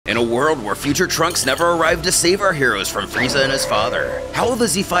a world where future Trunks never arrived to save our heroes from Frieza and his father, how will the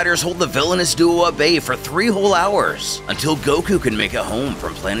Z-Fighters hold the villainous duo at bay for 3 whole hours until Goku can make it home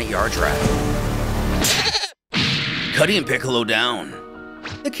from Planet Yardrat? Cutting Piccolo down.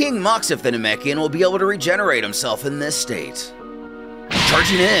 The king mocks if the Namekian will be able to regenerate himself in this state.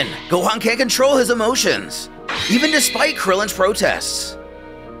 Charging in, Gohan can't control his emotions, even despite Krillin's protests.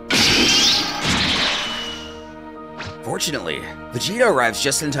 Fortunately, Vegeta arrives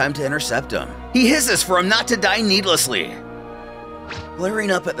just in time to intercept him. He hisses for him not to die needlessly. Glaring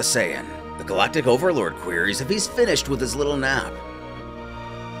up at the Saiyan, the Galactic Overlord queries if he's finished with his little nap.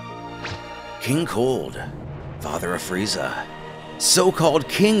 King Cold, father of Frieza, so-called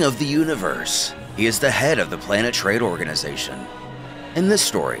King of the Universe. He is the head of the Planet Trade Organization. In this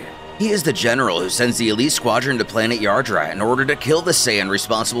story, he is the general who sends the elite squadron to Planet Yardrat in order to kill the Saiyan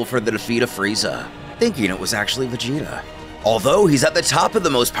responsible for the defeat of Frieza, thinking it was actually Vegeta. Although he's at the top of the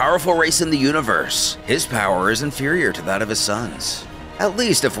most powerful race in the universe, his power is inferior to that of his sons. At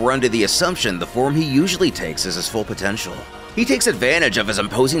least if we're under the assumption the form he usually takes is his full potential. He takes advantage of his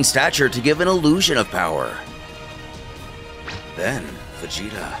imposing stature to give an illusion of power. Then,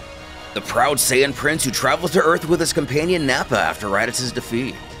 Vegeta, the proud Saiyan prince who traveled to Earth with his companion Nappa after Raditz'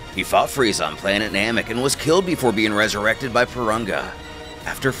 defeat. He fought Frieza on planet Namek and was killed before being resurrected by Puehringer.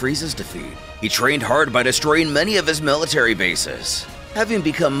 After Frieza's defeat, he trained hard by destroying many of his military bases. Having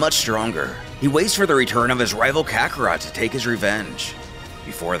become much stronger, he waits for the return of his rival Kakarot to take his revenge.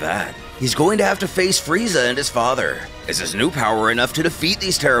 Before that, he's going to have to face Frieza and his father. Is his new power enough to defeat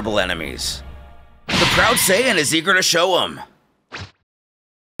these terrible enemies? The proud Saiyan is eager to show him.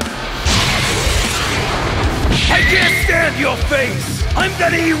 I can't stand your face! I'm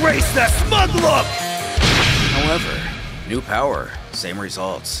gonna erase that smug look! However, new power, same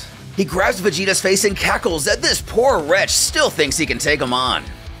results. He grabs Vegeta's face and cackles that this poor wretch still thinks he can take him on.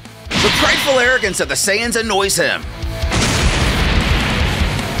 The prideful arrogance of the Saiyans annoys him.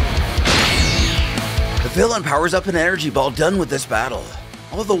 The villain powers up an energy ball done with this battle.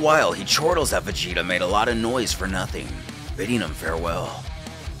 All the while, he chortles that Vegeta made a lot of noise for nothing, bidding him farewell.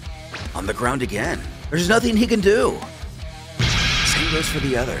 On the ground again, there's nothing he can do. Same goes for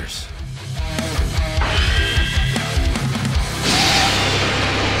the others.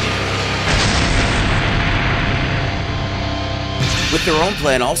 With their own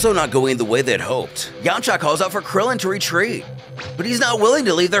plan also not going the way they'd hoped, Yamcha calls out for Krillin to retreat, but he's not willing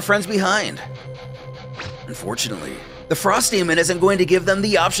to leave their friends behind. Unfortunately, the Frost Demon isn't going to give them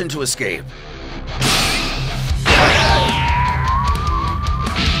the option to escape.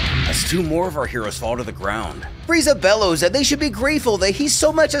 As 2 more of our heroes fall to the ground, Frieza bellows that they should be grateful that he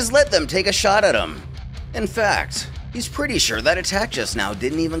so much as let them take a shot at him. In fact, he's pretty sure that attack just now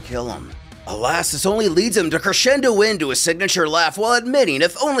didn't even kill him. Alas, this only leads him to crescendo into his signature laugh while admitting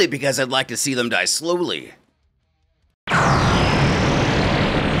if only because I'd like to see them die slowly.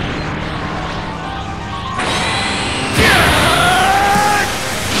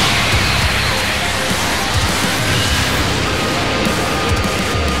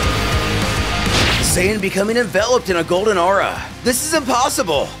 Saiyan becoming enveloped in a golden aura. This is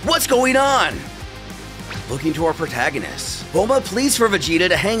impossible! What's going on? Looking to our protagonists, Bulma pleads for Vegeta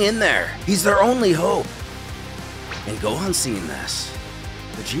to hang in there. He's their only hope. And Gohan seeing this.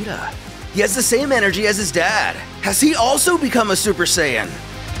 Vegeta, he has the same energy as his dad. Has he also become a Super Saiyan?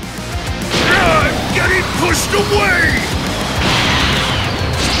 I'm getting pushed away!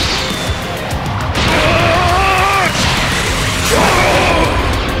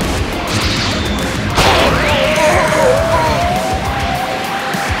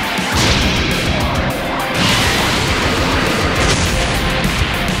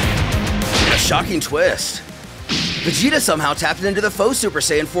 Shocking twist. Vegeta somehow tapped into the faux Super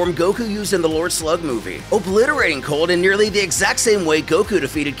Saiyan form Goku used in the Lord Slug movie, obliterating Cold in nearly the exact same way Goku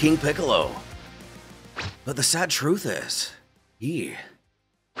defeated King Piccolo. But the sad truth is, he,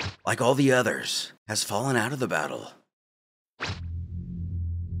 like all the others, has fallen out of the battle.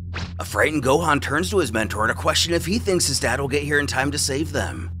 A frightened Gohan turns to his mentor to question if he thinks his dad will get here in time to save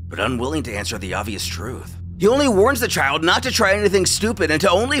them, but unwilling to answer the obvious truth. He only warns the child not to try anything stupid and to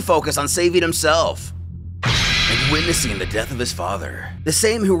only focus on saving himself. And witnessing the death of his father, the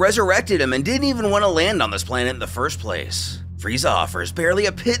same who resurrected him and didn't even want to land on this planet in the first place, Frieza offers barely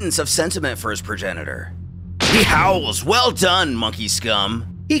a pittance of sentiment for his progenitor. He howls, "Well done, monkey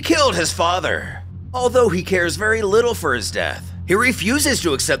scum!" He killed his father. Although he cares very little for his death, he refuses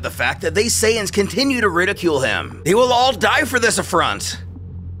to accept the fact that they Saiyans continue to ridicule him. They will all die for this affront.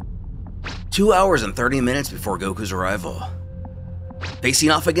 2 hours and 30 minutes before Goku's arrival. Facing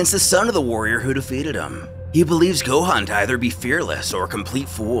off against the son of the warrior who defeated him, He believes Gohan to either be fearless or a complete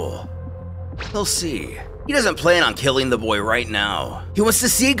fool. He'll see. He doesn't plan on killing the boy right now. He wants to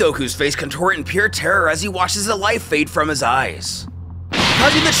see Goku's face contort in pure terror as he watches the life fade from his eyes,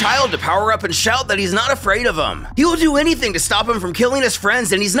 causing the child to power up and shout that he's not afraid of him. He will do anything to stop him from killing his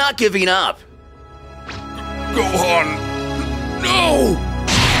friends, and he's not giving up. Gohan, no!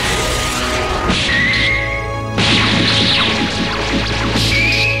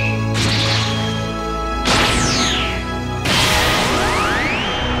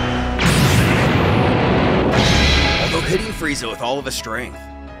 Hitting Frieza with all of his strength,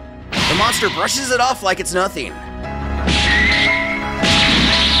 the monster brushes it off like it's nothing.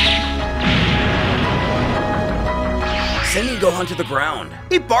 Sending Gohan to the ground.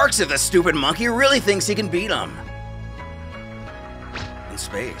 He barks at the stupid monkey who really thinks he can beat him. In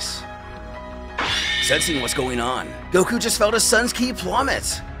space, sensing what's going on, Goku just felt his son's ki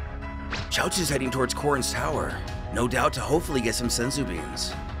plummet. Chaozu's heading towards Korin's tower, no doubt to hopefully get some senzu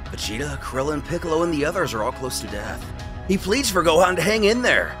beans. Vegeta, Krillin, Piccolo, and the others are all close to death. He pleads for Gohan to hang in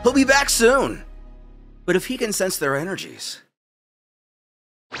there. He'll be back soon. But if he can sense their energies.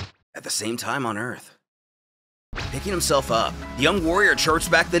 At the same time on Earth. Picking himself up, the young warrior chirps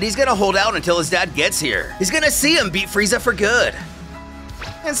back that he's gonna hold out until his dad gets here. He's gonna see him beat Frieza for good.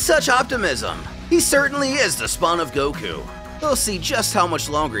 And such optimism. He certainly is the spawn of Goku. We'll see just how much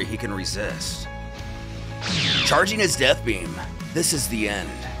longer he can resist. Charging his death beam. This is the end.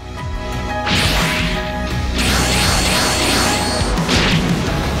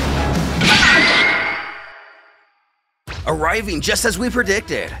 Arriving just as we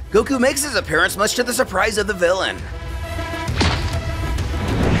predicted, Goku makes his appearance much to the surprise of the villain.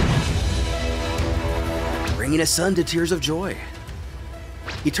 Bringing his son to tears of joy.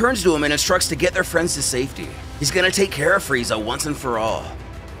 He turns to him and instructs to get their friends to safety. He's gonna take care of Frieza once and for all.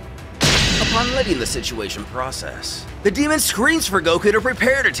 Upon letting the situation process, the demon screams for Goku to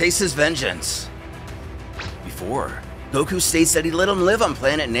prepare to taste his vengeance. Before, Goku states that he let him live on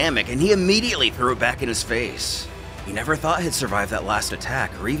planet Namek and he immediately threw it back in his face. He never thought he'd survive that last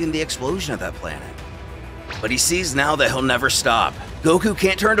attack or even the explosion of that planet. But he sees now that he'll never stop. Goku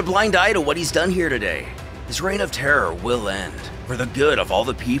can't turn a blind eye to what he's done here today. His reign of terror will end, for the good of all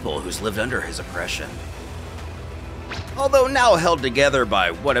the people who's lived under his oppression. Although now held together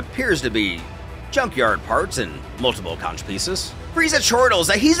by what appears to be junkyard parts and multiple conch pieces, Frieza chortles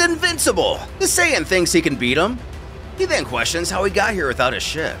that he's invincible. The Saiyan thinks he can beat him. He then questions how he got here without his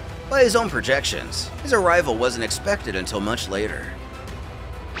ship. By his own projections, his arrival wasn't expected until much later.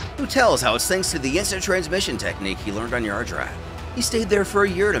 Who tells how it's thanks to the instant transmission technique he learned on Yardrat. He stayed there for a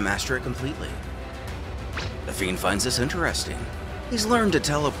year to master it completely. The Fiend finds this interesting. He's learned to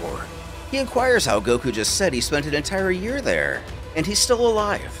teleport. He inquires how Goku just said he spent an entire year there, and he's still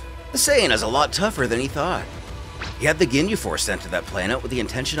alive. The Saiyan is a lot tougher than he thought. He had the Ginyu Force sent to that planet with the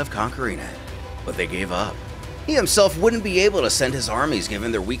intention of conquering it, but they gave up. He himself wouldn't be able to send his armies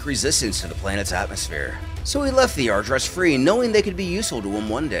given their weak resistance to the planet's atmosphere. So he left the Yardrats free knowing they could be useful to him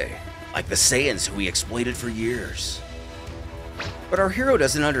one day, like the Saiyans who he exploited for years. But our hero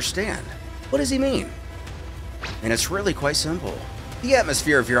doesn't understand. What does he mean? And it's really quite simple. The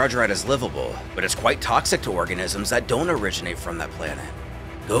atmosphere of Yardrat is livable, but it's quite toxic to organisms that don't originate from that planet.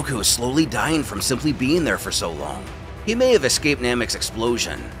 Goku is slowly dying from simply being there for so long. He may have escaped Namek's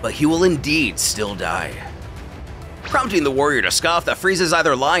explosion, but he will indeed still die. Prompting the warrior to scoff that Frieza's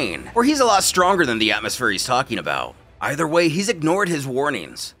either lying, or he's a lot stronger than the atmosphere he's talking about. Either way, he's ignored his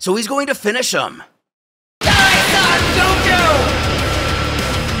warnings, so he's going to finish him. Die, son, Goku!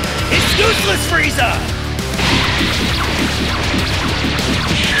 It's useless, Frieza!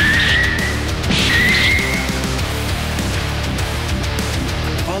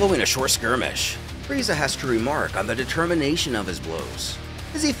 Following a short skirmish, Frieza has to remark on the determination of his blows.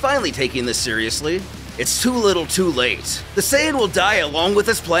 Is he finally taking this seriously? It's too little too late. The Saiyan will die along with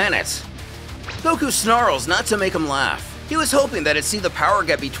his planet. Goku snarls not to make him laugh. He was hoping that he'd see the power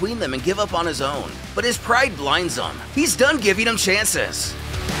gap between them and give up on his own, but his pride blinds him. He's done giving him chances.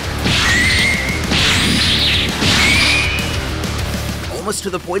 Almost to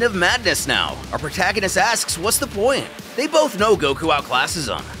the point of madness now, our protagonist asks what's the point? They both know Goku outclasses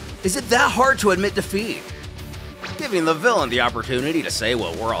him. Is it that hard to admit defeat? Giving the villain the opportunity to say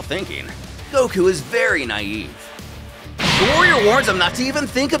what we're all thinking, Goku is very naive. The warrior warns him not to even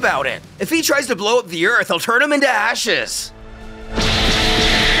think about it. If he tries to blow up the earth, he'll turn him into ashes.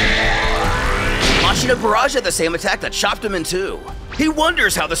 Launching a barrage at the same attack that chopped him in two. He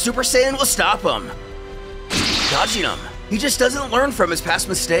wonders how the Super Saiyan will stop him. Dodging him, he just doesn't learn from his past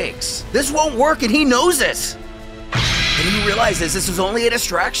mistakes. This won't work and he knows it. And he realizes this is only a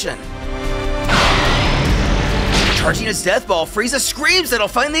distraction. Charging his death ball, Frieza screams that he'll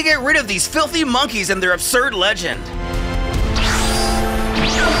finally get rid of these filthy monkeys and their absurd legend.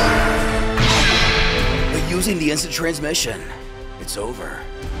 But using the instant transmission, it's over.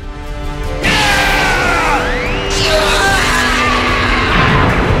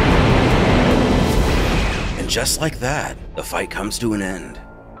 And just like that, the fight comes to an end.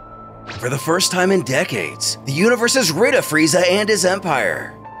 For the first time in decades, the universe is rid of Frieza and his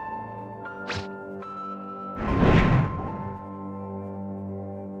empire.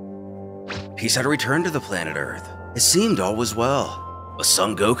 Peace had returned to the planet Earth. It seemed all was well. But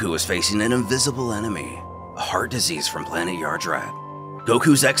Son Goku was facing an invisible enemy, a heart disease from Planet Yardrat.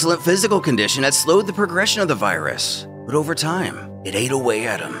 Goku's excellent physical condition had slowed the progression of the virus, but over time, it ate away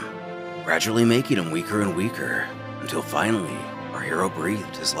at him, gradually making him weaker and weaker, until finally, our hero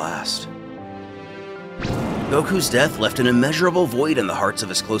breathed his last. Goku's death left an immeasurable void in the hearts of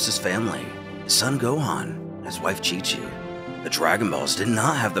his closest family, his son Gohan and his wife Chi-Chi. The Dragon Balls did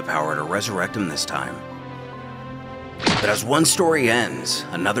not have the power to resurrect him this time. But as one story ends,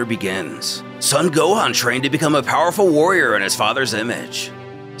 another begins. Son Gohan trained to become a powerful warrior in his father's image.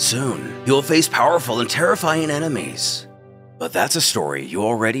 Soon, he will face powerful and terrifying enemies. But that's a story you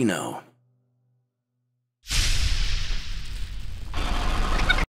already know.